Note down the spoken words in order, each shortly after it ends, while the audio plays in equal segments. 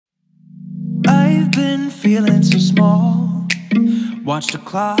been feeling so small. Watch the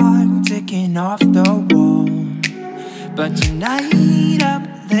clock ticking off the wall. But tonight I'm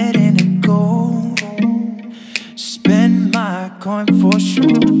letting it go. Spend my coin for sure.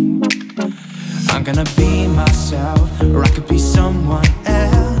 I'm gonna be myself, or I could be someone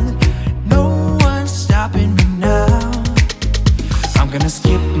else. No one's stopping me now. I'm gonna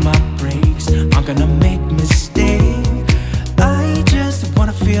skip my breaks, I'm gonna make mistakes. I just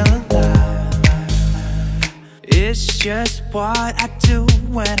wanna feel alive. It's just what I do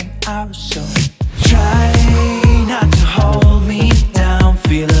when I'm out. So try not to hold me down.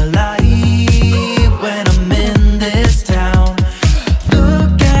 Feel alive when I'm in this town.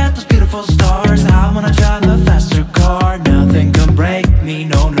 Look at those beautiful stars. I wanna drive a faster car. Nothing can break me,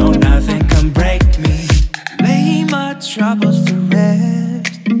 no, no, nothing can break me. Lay my troubles to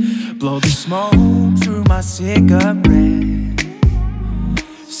rest. Blow the smoke through my cigarette.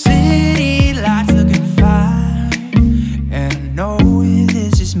 City lights looking fine, and I know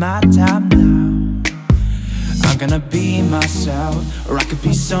this is my time now. I'm gonna be myself, or I could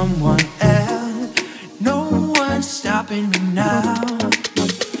be someone else. No one's stopping me now.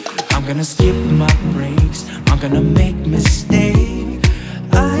 I'm gonna skip my breaks, I'm gonna make mistakes.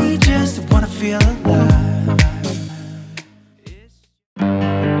 I just wanna feel alive.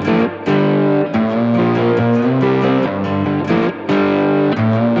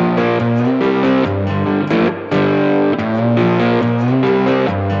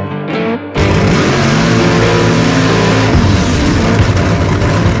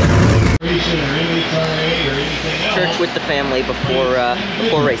 With the family before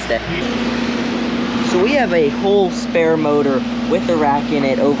race day. So we have a whole spare motor with a rack in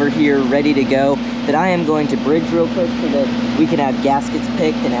it over here ready to go that I am going to bridge real quick so that we can have gaskets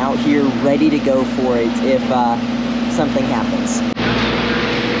picked and out here ready to go for it if something happens.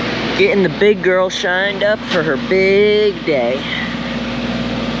 Getting the big girl shined up for her big day.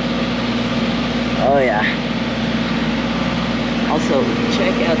 Oh yeah. Also,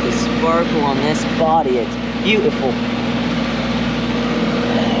 check out the sparkle on this body. It's beautiful.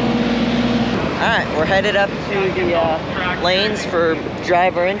 Alright, we're headed up to the lanes for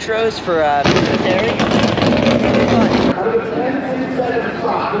driver intros for Terry.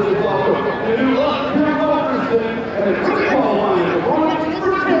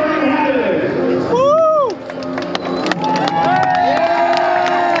 Woo!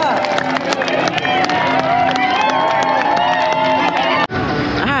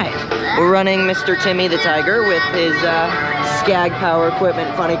 Alright, we're running Mr. Timmy the Tiger with his Skag Power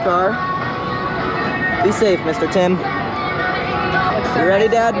Equipment funny car. Be safe, Mr. Tim. You ready,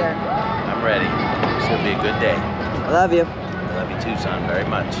 Dad? I'm ready. It's gonna be a good day. I love you. I love you too, son, very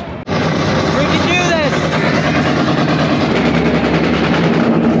much. We can do this!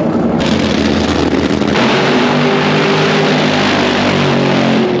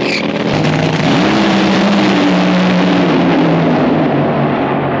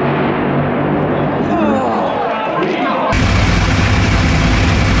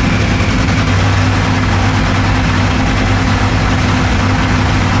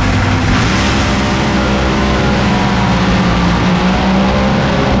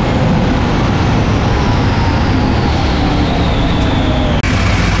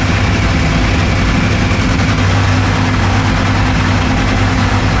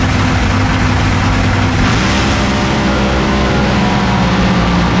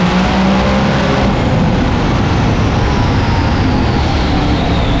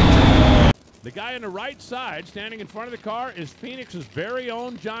 On the right side, standing in front of the car, is Phoenix's very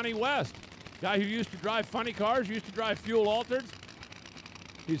own Johnny West. Guy who used to drive funny cars, used to drive fuel altered.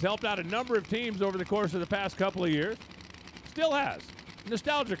 He's helped out a number of teams over the course of the past couple of years. Still has.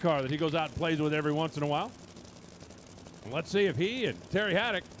 Nostalgia car that he goes out and plays with every once in a while. And let's see if he and Terry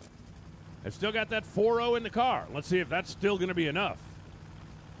Haddock have still got that 4.0 in the car. Let's see if that's still going to be enough.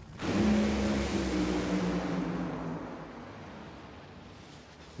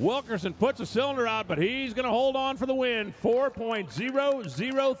 Wilkerson puts a cylinder out, but he's going to hold on for the win.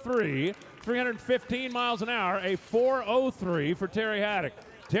 4.003, 315 miles an hour, a 4.03 for Terry Haddock.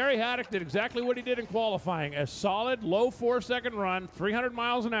 Terry Haddock did exactly what he did in qualifying, a solid low 4-second run, 300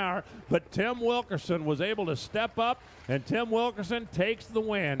 miles an hour, but Tim Wilkerson was able to step up, and Tim Wilkerson takes the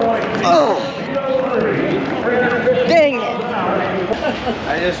win. Oh! Dang it!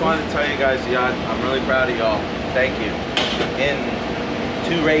 I just wanted to tell you guys, I'm really proud of y'all. Thank you. In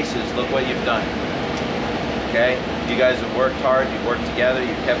 2 races, look what you've done. Okay? You guys have worked hard, you've worked together,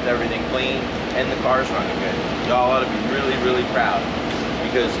 you've kept everything clean, and the car's running good. Y'all ought to be really, really proud.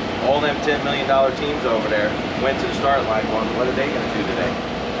 Because all them $10 million teams over there went to the start line going, what are they going to do today?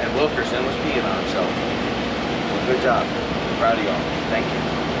 And Wilkerson was peeing on himself. Good job. Proud of y'all. Thank you.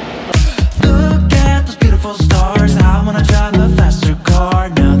 Look at those beautiful stars. I wanna drive a faster car.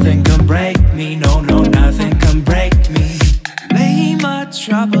 Nothing can break me. No, no, nothing can break me. Lay my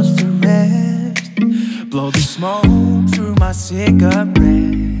troubles to rest. Blow the smoke through my cigarette.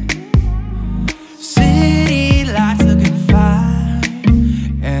 City lights looking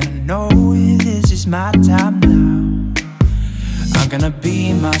fine, and I know this is my time now. I'm gonna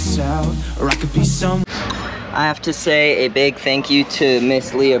be myself, or I could be some. I have to say a big thank you to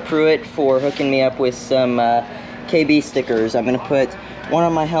Miss Leah Pruitt for hooking me up with some KB stickers. I'm gonna put one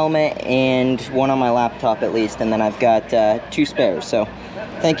on my helmet and one on my laptop at least, and then I've got 2 spares, so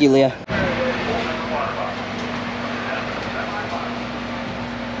thank you, Leah.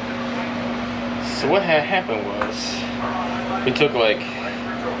 So what had happened was, we took like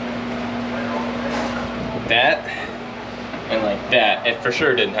that and like that. It for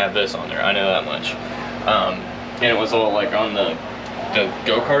sure didn't have this on there, I know that much. And it was all like on the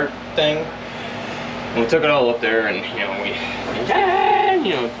go-kart thing. And we took it all up there, and we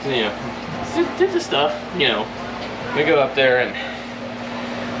did the stuff. We go up there, and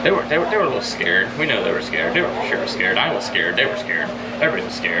they were a little scared. We know they were scared. They were for sure scared. I was scared. They were scared. Everybody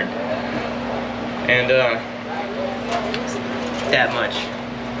was scared. And that much.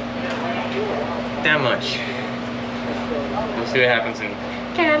 We'll see what happens in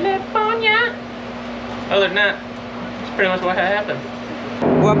California. Other than that, that's pretty much what happened.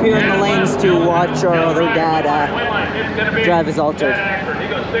 We're up here in the lanes to watch our other dad drive his Altered.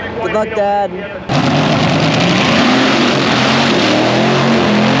 Good luck, Dad.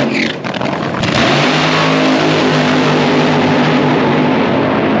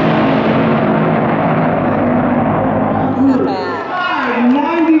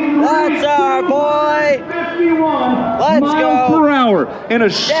 That's our boy. Let's go. Per hour in a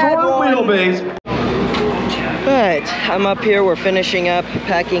short wheelbase. Alright, I'm up here. We're finishing up,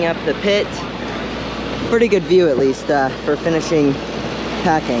 packing up the pit. Pretty good view, at least, for finishing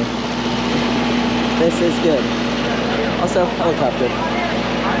packing. This is good. Also, helicopter.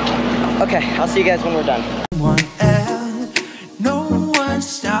 Okay, I'll see you guys when we're done. No one's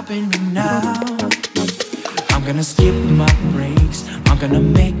stopping me now. I'm gonna skip my breaks. I'm gonna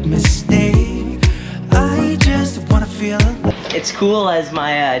make mistakes. I just wanna feel alive. It's cool as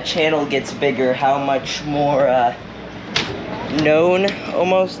my channel gets bigger how much more known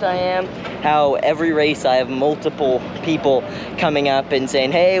almost I am. How every race I have multiple people coming up and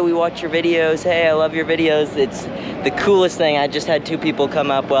saying, hey, we watch your videos, hey, I love your videos. It's the coolest thing. I just had 2 people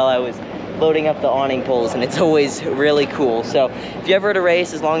come up while I was loading up the awning poles, and it's always really cool. So if you're ever at a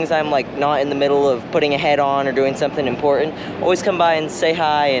race, as long as I'm like not in the middle of putting a head on or doing something important, always come by and say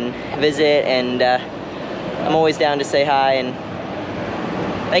hi and visit, and I'm always down to say hi, and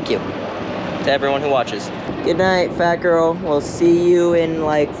thank you to everyone who watches. Good night, fat girl. We'll see you in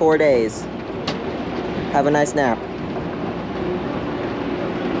like 4 days. Have a nice nap.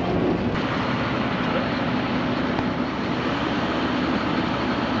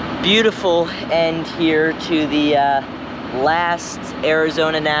 Beautiful end here to the last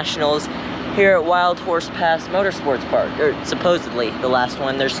Arizona Nationals here at Wild Horse Pass Motorsports Park, or supposedly the last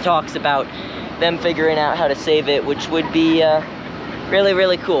one. There's talks about them figuring out how to save it, which would be really,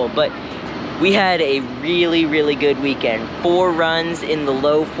 really cool. But we had a really, really good weekend. 4 runs in the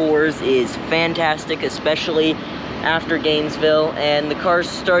low 4s is fantastic, especially after Gainesville, and the car's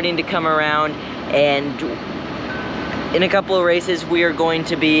starting to come around, and in a couple of races we are going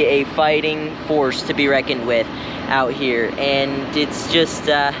to be a fighting force to be reckoned with out here, and it's just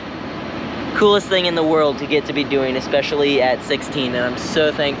coolest thing in the world to get to be doing, especially at 16, and I'm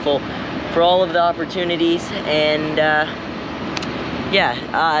so thankful for all of the opportunities. And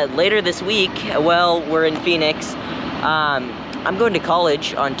yeah, later this week, well, we're in Phoenix. I'm going to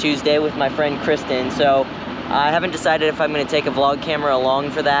college on Tuesday with my friend Kristen, so I haven't decided if I'm going to take a vlog camera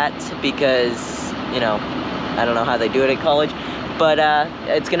along for that, because, I don't know how they do it at college, but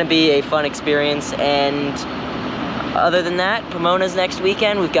it's going to be a fun experience. And other than that, Pomona's next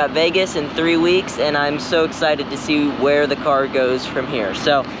weekend. We've got Vegas in 3 weeks, and I'm so excited to see where the car goes from here.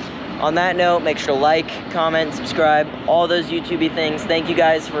 So on that note, make sure to like, comment, subscribe, all those YouTube-y things. Thank you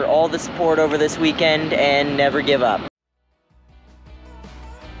guys for all the support over this weekend, and never give up.